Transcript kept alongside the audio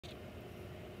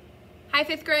Hi,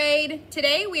 fifth grade.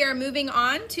 Today we are moving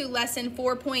on to lesson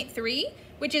 4.3,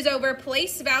 which is over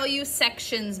place value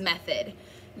sections method.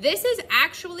 This is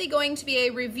actually going to be a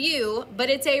review, but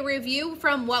it's a review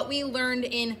from what we learned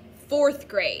in fourth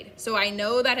grade. So I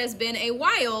know that has been a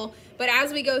while, but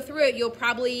as we go through it, you'll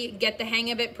probably get the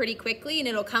hang of it pretty quickly and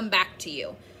it'll come back to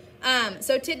you.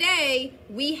 So today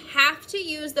we have to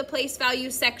use the place value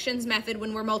sections method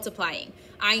when we're multiplying.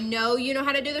 I know you know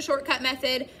how to do the shortcut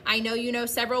method. I know you know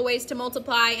several ways to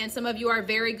multiply, and some of you are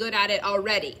very good at it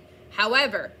already.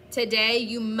 However, today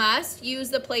you must use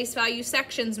the place value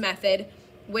sections method,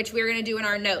 which we're going to do in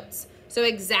our notes. So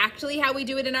exactly how we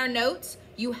do it in our notes,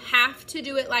 you have to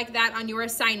do it like that on your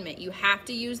assignment. You have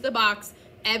to use the box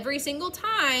every single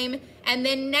time, and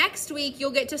then next week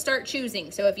you'll get to start choosing.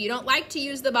 So if you don't like to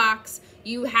use the box,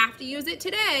 you have to use it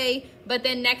today, but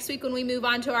then next week when we move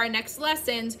on to our next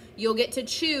lessons, you'll get to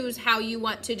choose how you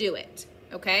want to do it,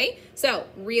 okay? So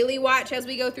really watch as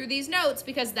we go through these notes,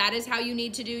 because that is how you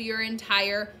need to do your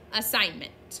entire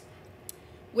assignment.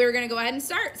 We're gonna go ahead and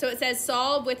start. So it says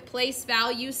solve with place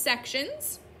value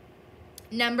sections.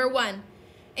 Number 1,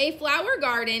 a flower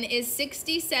garden is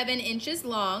 67 inches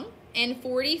long and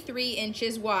 43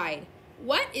 inches wide.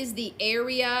 What is the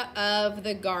area of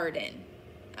the garden?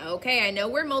 Okay, I know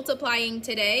we're multiplying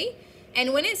today,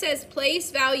 and when it says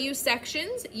place value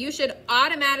sections, you should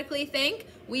automatically think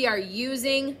we are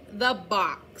using the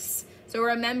box. So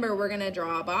remember, we're gonna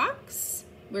draw a box.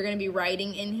 We're gonna be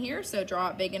writing in here, so draw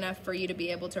it big enough for you to be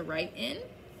able to write in.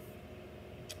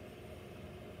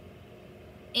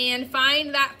 And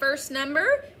find that first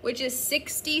number, which is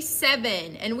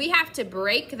 67, and we have to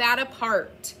break that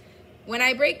apart. When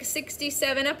I break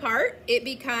 67 apart, it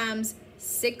becomes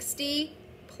 60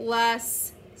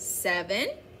 plus 7.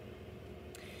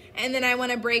 And then I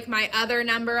want to break my other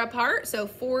number apart, so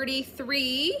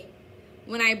 43.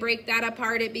 When I break that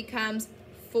apart, it becomes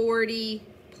 40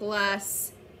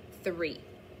 plus 3.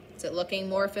 Is it looking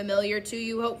more familiar to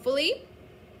you, hopefully?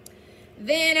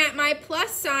 Then at my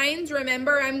plus signs,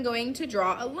 remember I'm going to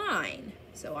draw a line.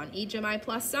 So on each of my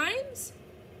plus signs.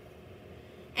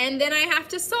 And then I have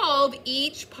to solve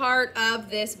each part of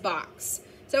this box.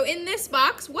 So in this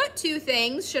box, what two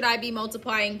things should I be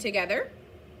multiplying together?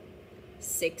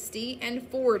 60 and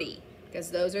 40,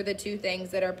 because those are the two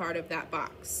things that are part of that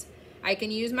box. I can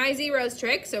use my zeros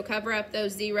trick, so cover up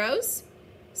those zeros.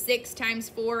 6 times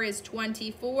 4 is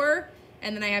 24,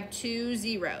 and then I have 2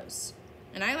 zeros.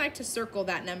 And I like to circle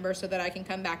that number so that I can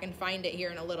come back and find it here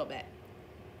in a little bit.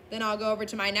 Then I'll go over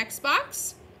to my next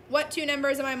box. What two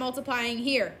numbers am I multiplying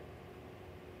here?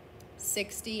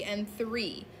 60 and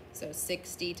 3. So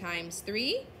 60 times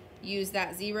 3, use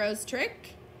that zeros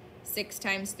trick. 6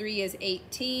 times 3 is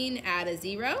 18, add a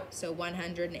 0, so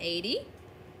 180.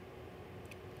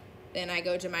 Then I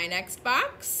go to my next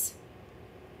box.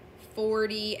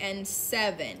 40 and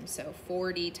 7, so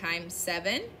 40 times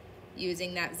 7.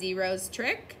 Using that zeros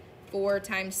trick, 4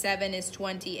 times 7 is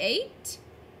 28.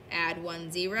 Add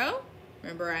 1 0.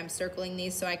 Remember, I'm circling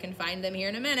these so I can find them here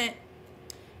in a minute.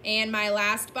 And my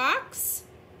last box,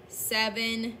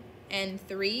 7 and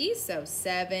 3. So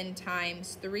 7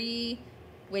 times 3,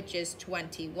 which is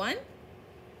 21.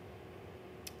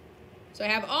 So I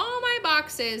have all my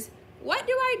boxes. What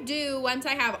do I do once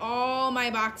I have all my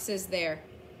boxes there?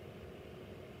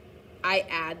 I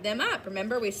add them up.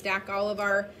 Remember, we stack all of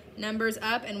our numbers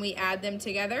up and we add them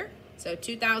together. So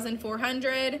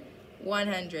 2,400,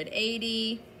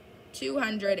 180,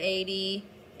 280,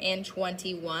 and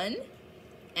 21.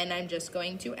 And I'm just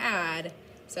going to add.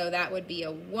 So that would be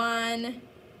a 1.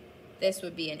 This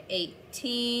would be an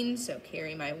 18, so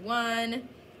carry my 1.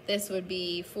 This would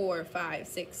be 4, 5,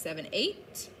 6, 7,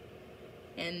 8.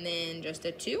 And then just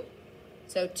a 2.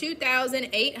 So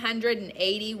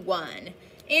 2,881.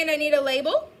 And I need a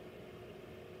label.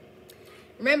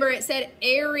 Remember, it said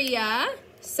area,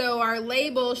 so our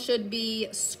label should be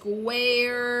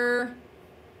square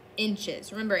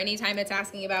inches. Remember, anytime it's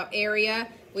asking about area,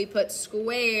 we put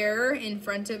square in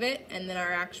front of it, and then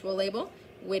our actual label,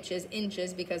 which is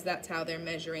inches, because that's how they're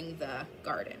measuring the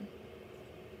garden.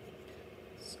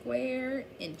 Square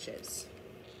inches.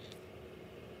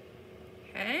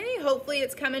 Okay, hopefully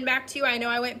it's coming back to you. I know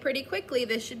I went pretty quickly.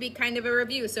 This should be kind of a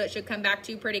review, so it should come back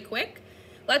to you pretty quick.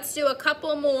 Let's do a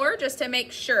couple more just to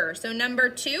make sure. So number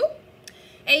 2,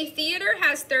 a theater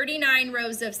has 39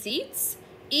 rows of seats.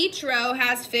 Each row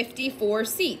has 54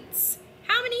 seats.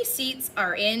 How many seats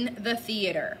are in the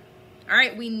theater? All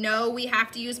right, we know we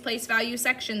have to use place value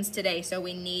sections today, so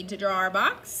we need to draw our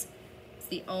box. It's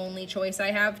the only choice I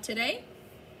have today.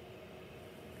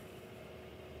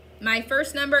 My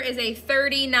first number is a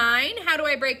 39. How do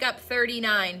I break up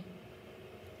 39?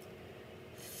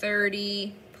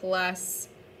 30 plus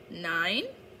 9.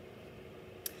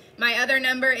 My other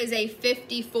number is a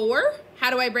 54.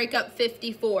 How do I break up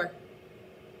 54?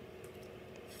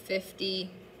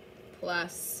 50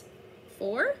 plus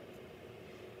 4.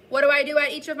 What do I do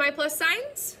at each of my plus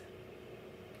signs?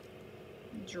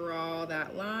 Draw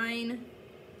that line,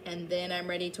 and then I'm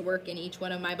ready to work in each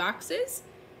one of my boxes.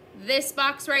 This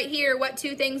box right here, what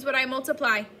two things would I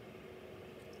multiply?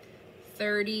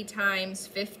 30 times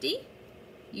 50,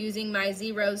 using my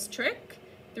zeros trick.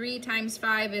 3 times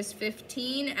 5 is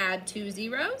 15, add 2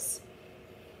 zeros.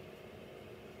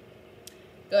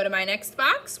 Go to my next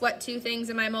box. What two things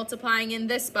am I multiplying in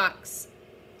this box?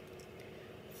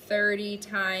 30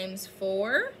 times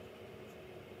 4.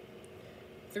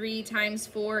 3 times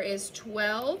 4 is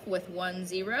 12 with 1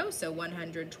 0, so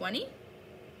 120.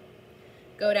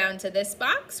 Go down to this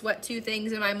box. What two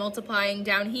things am I multiplying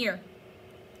down here?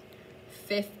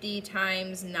 50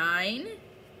 times 9.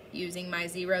 Using my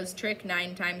zeros trick,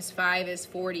 9 times 5 is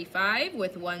 45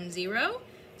 with 1 0,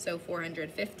 so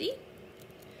 450.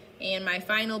 And my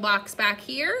final box back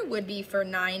here would be for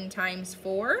 9 times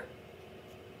 4.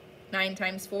 9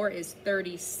 times 4 is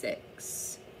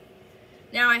 36.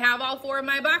 Now I have all 4 of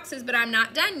my boxes, but I'm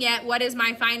not done yet. What is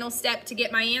my final step to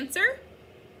get my answer?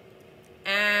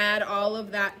 Add all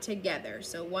of that together.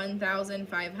 So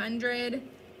 1,500,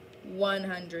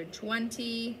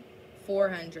 120,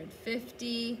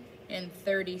 450, and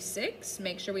 36.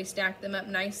 Make sure we stack them up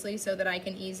nicely so that I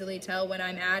can easily tell when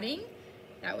I'm adding.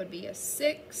 That would be a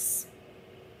 6.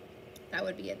 That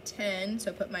would be a 10.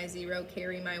 So put my 0,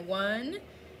 carry my 1.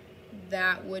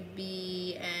 That would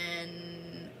be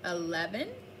an 11.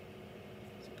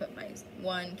 So put my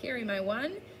 1, carry my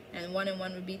 1. And 1 and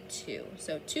 1 would be 2.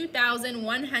 So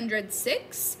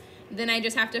 2,106. Then I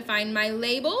just have to find my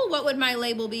label. What would my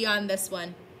label be on this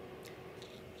one?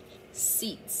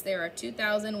 Seats. There are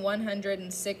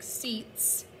 2,106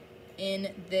 seats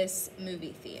in this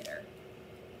movie theater.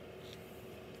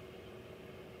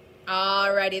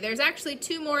 Alrighty, there's actually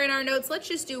 2 more in our notes. Let's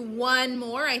just do 1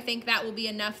 more. I think that will be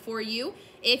enough for you.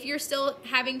 If you're still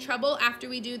having trouble after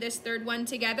we do this 3rd one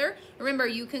together, remember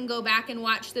you can go back and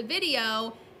watch the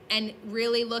video and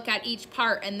really look at each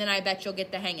part, and then I bet you'll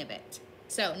get the hang of it.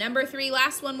 So number 3,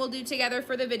 last one we'll do together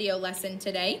for the video lesson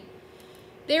today.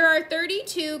 There are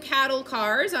 32 cattle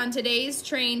cars on today's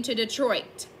train to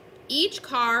Detroit. Each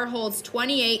car holds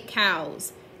 28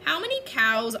 cows. How many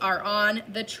cows are on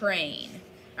the train?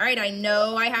 All right, I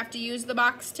know I have to use the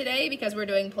box today because we're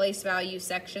doing place value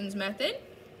sections method.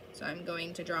 So I'm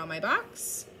going to draw my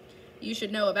box. You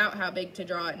should know about how big to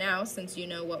draw it now since you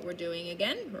know what we're doing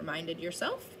again. Reminded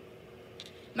yourself.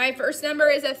 My first number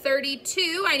is a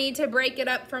 32. I need to break it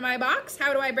up for my box.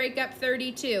 How do I break up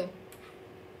 32?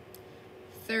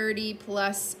 30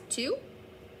 plus 2.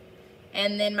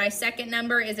 And then my second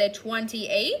number is a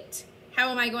 28. How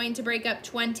am I going to break up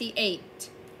 28?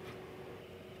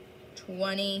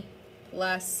 20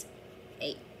 plus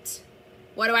 8.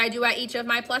 What do I do at each of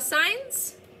my plus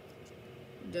signs?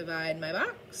 Divide my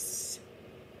box.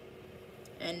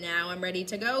 And now I'm ready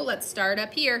to go. Let's start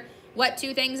up here. What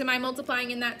 2 things am I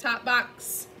multiplying in that top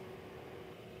box?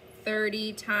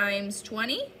 30 times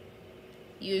 20.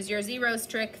 Use your zeros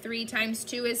trick. 3 times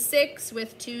 2 is 6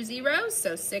 with 2 zeros,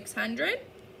 so 600.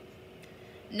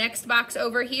 Next box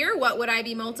over here, what would I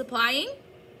be multiplying?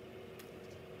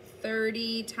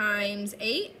 30 times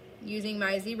 8. Using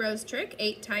my zeros trick,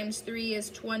 8 times 3 is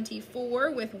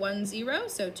 24 with 1 0,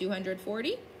 so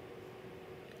 240.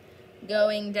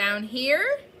 Going down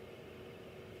here,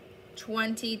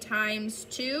 20 times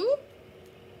 2,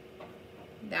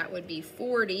 that would be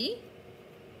 40.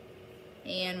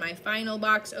 And my final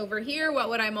box over here, what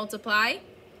would I multiply?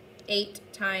 8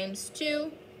 times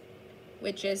 2,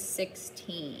 which is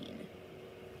 16.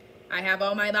 I have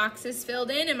all my boxes filled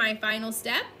in, and my final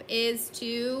step is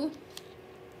to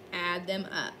add them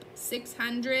up.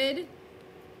 600,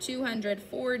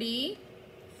 240,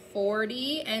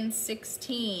 40, and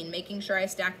 16. Making sure I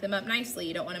stack them up nicely.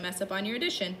 You don't want to mess up on your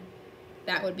addition.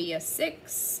 That would be a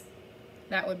 6.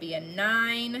 That would be a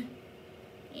 9.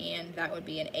 And that would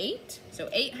be an 8. So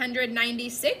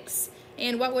 896.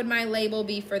 And what would my label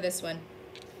be for this one?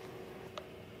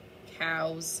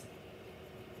 Cows.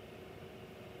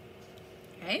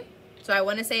 Okay, so I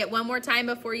want to say it one more time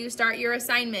before you start your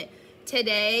assignment.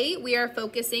 Today, we are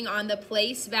focusing on the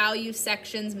place value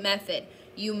sections method.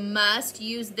 You must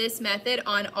use this method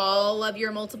on all of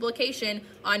your multiplication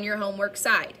on your homework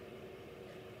side.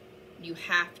 You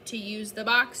have to use the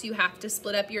box. You have to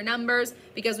split up your numbers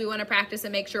because we want to practice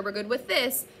and make sure we're good with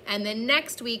this. And then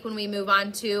next week, when we move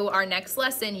on to our next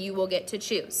lesson, you will get to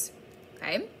choose.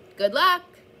 Okay, good luck.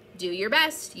 Do your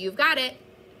best. You've got it.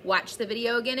 Watch the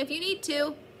video again if you need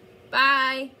to.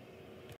 Bye.